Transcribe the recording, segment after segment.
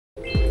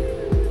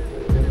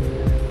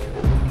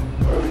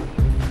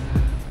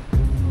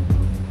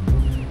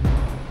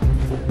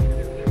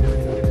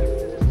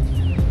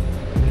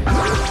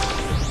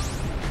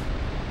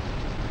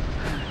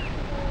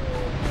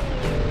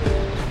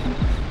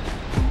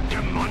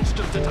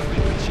that I've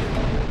been fishing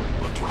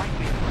will drive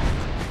me mad.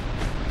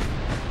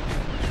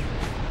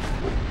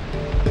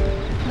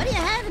 What do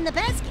you have in the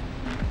basket?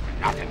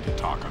 Nothing to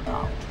talk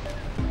about.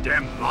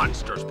 Them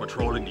monsters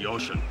patrolling the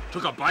ocean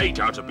took a bite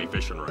out of me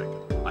fishing rig,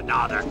 and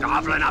now they're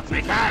gobbling up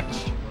me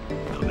catch.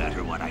 No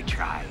matter what I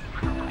try,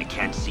 I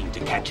can't seem to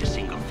catch a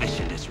single fish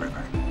in this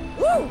river.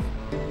 Woo!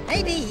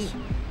 Maybe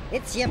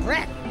it's your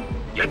breath.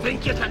 You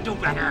think you can do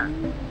better?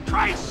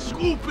 Try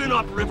scooping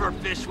up river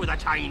fish with a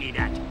tiny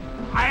net.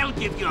 I'll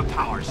give you a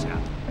power set.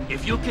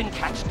 If you can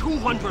catch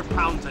 200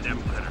 pounds of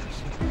them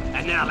critters,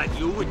 and then I'll let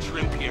you with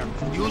Shrimp here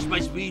use my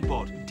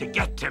speedboat to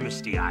get to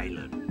Misty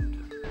Island.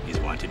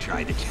 You want to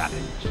try the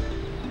challenge?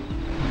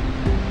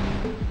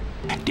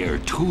 There are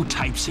two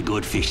types of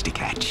good fish to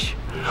catch.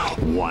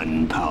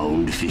 1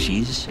 pound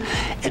fishies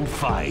and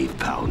 5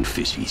 pound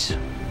fishies.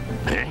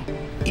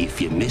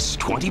 If you miss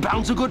 20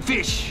 pounds of good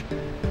fish,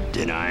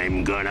 then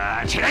I'm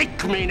gonna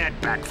take me net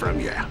back from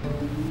you.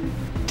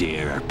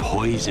 There are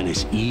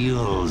poisonous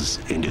eels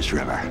in this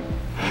river.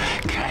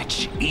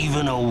 Catch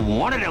even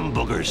one of them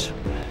boogers,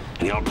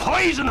 and you'll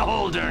poison the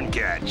whole darn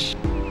catch.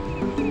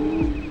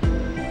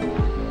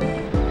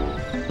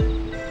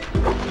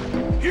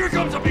 Here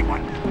comes a big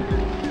one.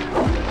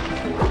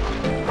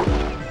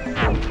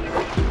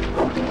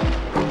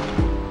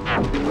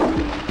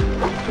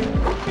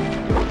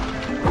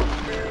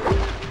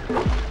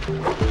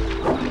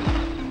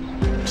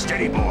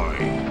 Steady, boy.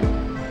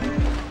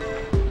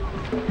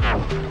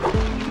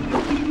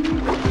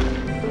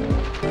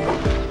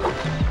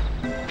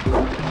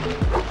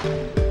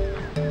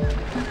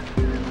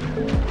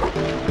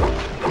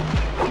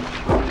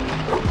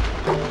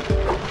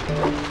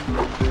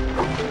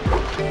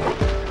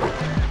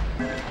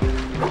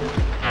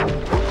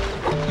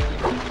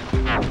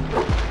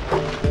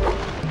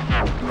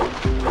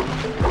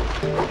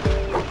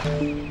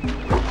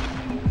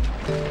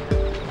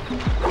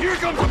 Here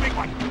comes a big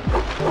one.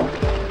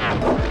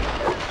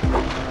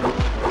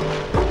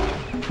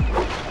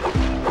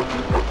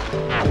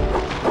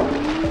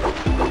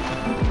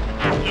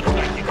 Looks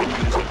like you could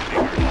use a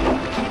bigger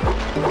net.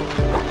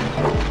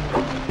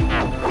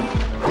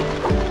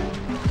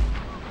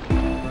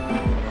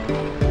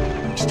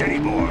 Steady,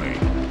 boy.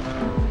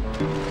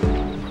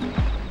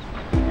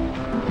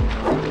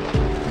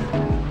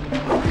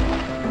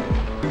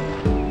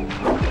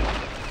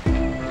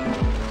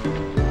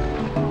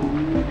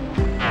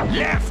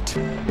 Left!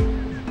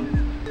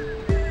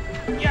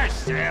 Your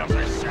sails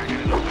are sagging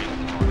in the wind.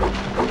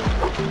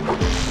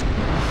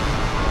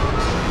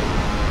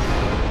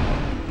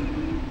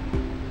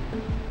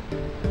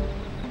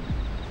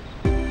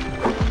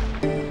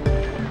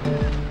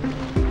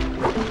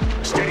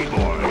 Steady,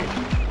 boy.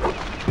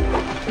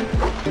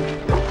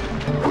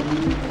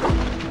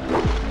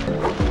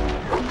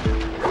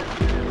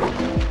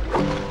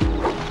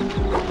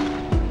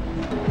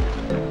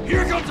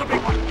 Here comes a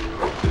big one.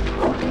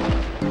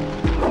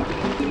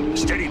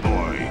 Steady, boy.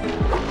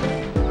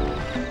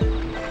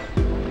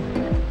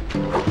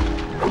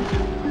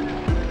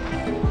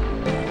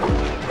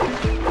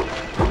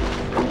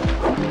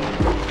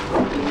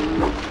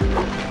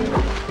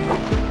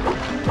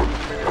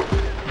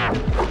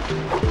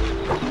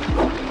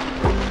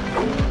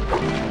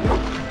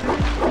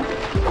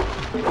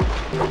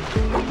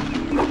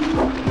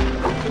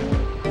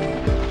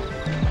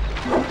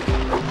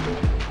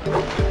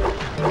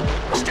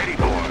 Steady,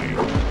 boy.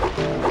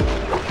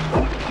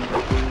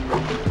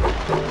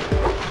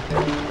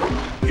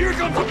 Here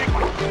comes a big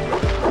one.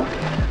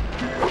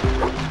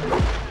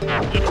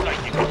 Looks like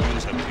you could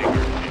use a bigger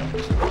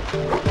net.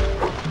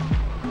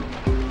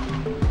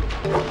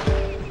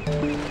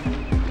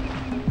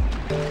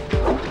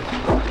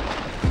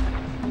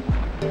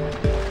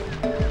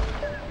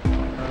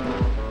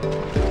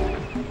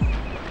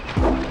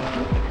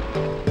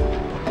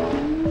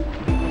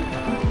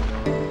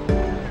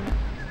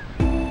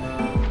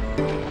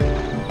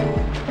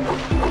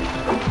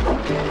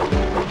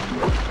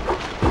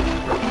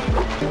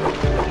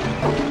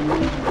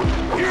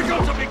 Here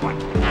comes a big one.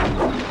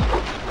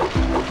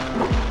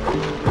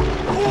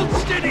 Hold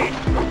steady.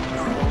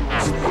 You're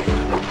almost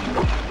there.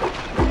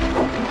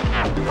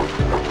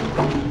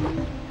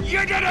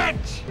 You did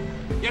it!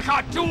 You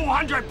caught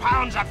 200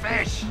 pounds of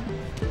fish.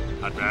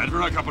 Not bad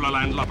for a couple of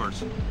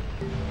landlubbers.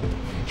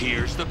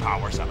 Here's the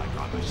power cell I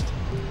promised.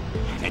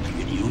 And you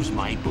can use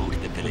my boat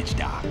at the village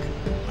dock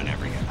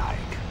whenever you like.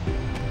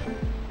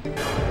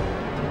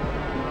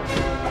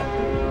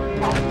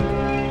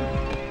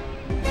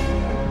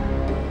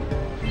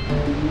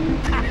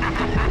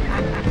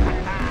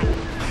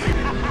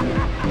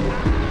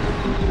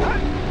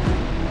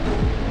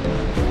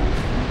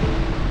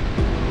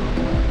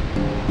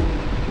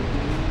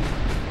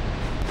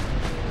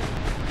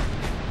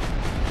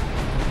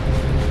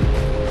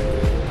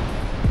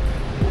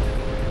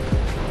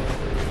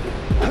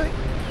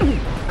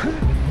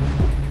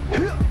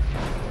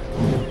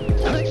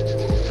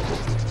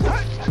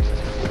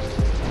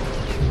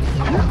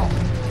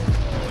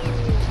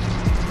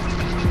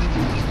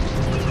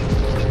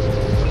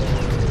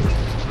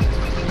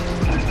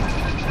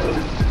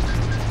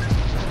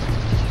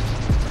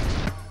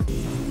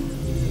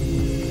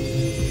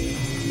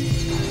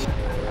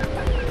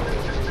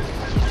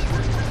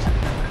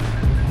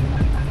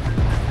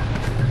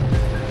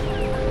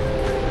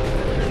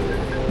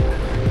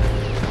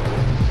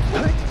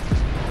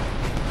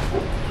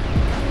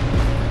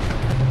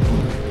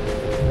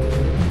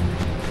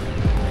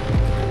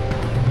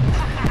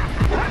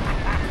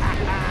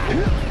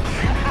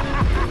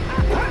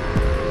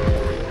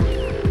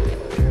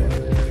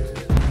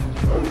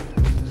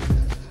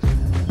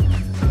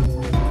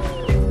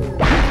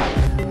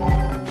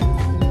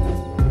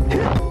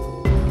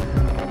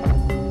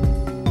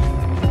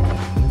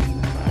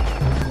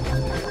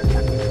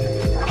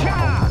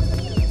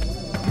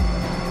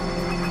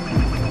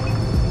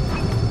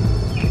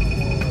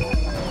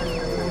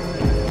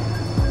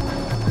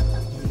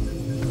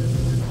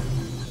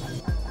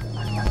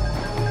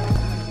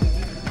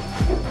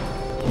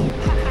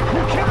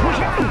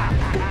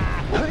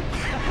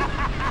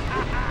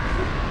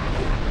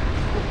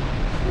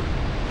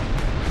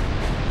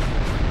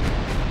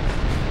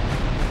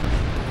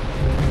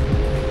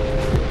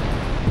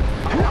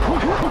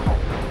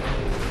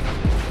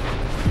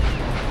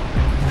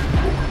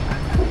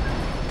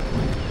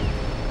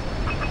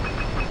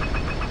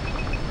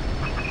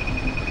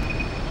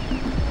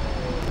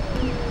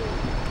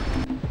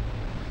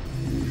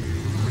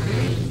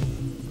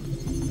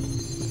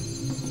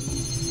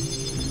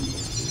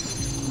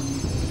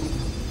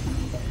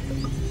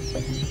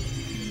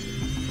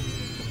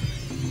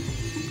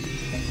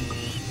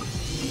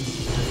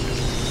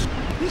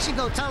 We should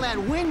go tell that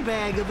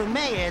windbag of a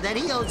mayor that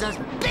he owes us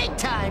big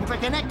time for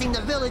connecting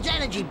the village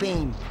energy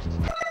beam.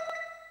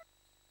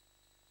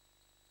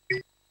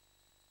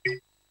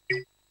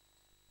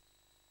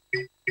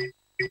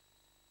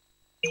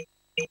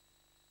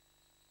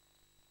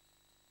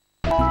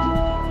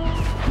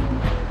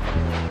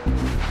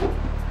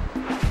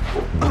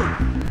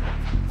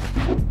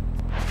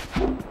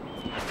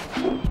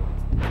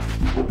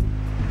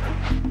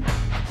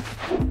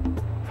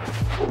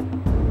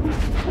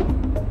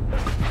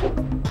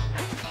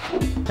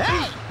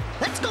 Hey!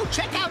 Let's go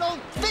check out old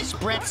Fish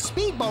Brett's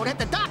speedboat at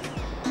the dock.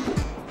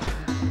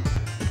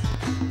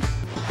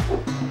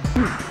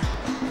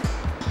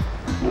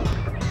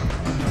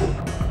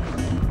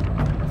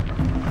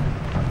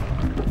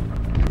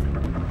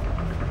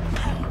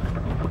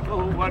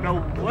 Oh, what a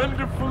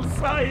wonderful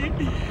sight!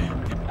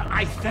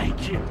 I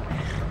thank you.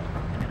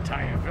 The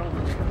entire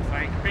village will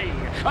thank me.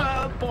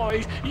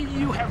 Boys,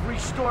 you have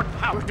restored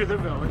power to the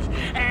village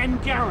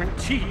and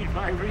guaranteed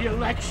my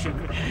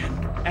re-election.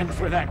 And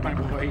for that, my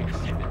boy,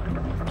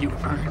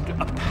 you've earned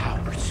a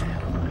power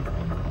cell.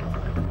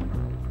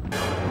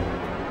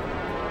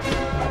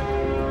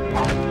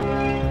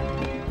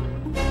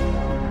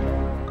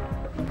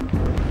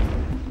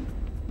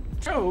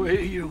 So,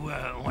 you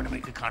want to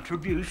make a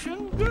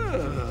contribution?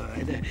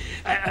 Good.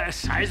 A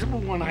sizable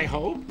one, I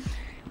hope.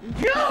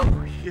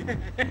 Oh,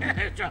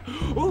 yes.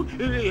 Oh,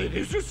 it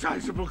is a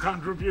sizable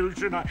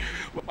contribution.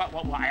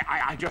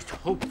 I just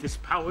hope this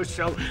power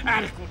cell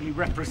adequately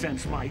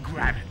represents my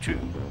gratitude.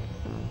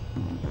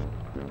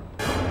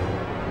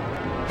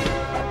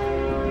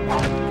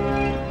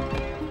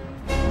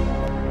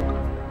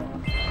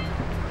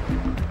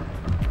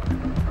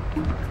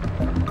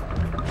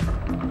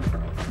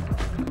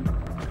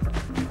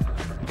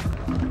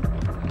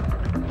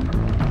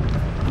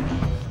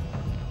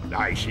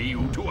 I see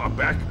you two are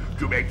back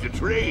to make the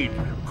trade.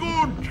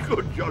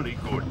 Good, jolly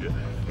good.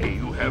 Hey,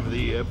 you have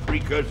the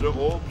precursor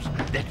orbs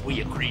that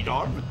we agreed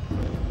on?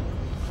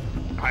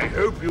 I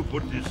hope you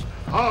put this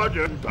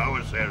hard-earned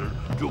power cell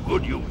to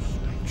good use.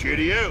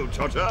 Cheerio,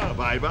 ta-ta,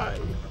 bye-bye.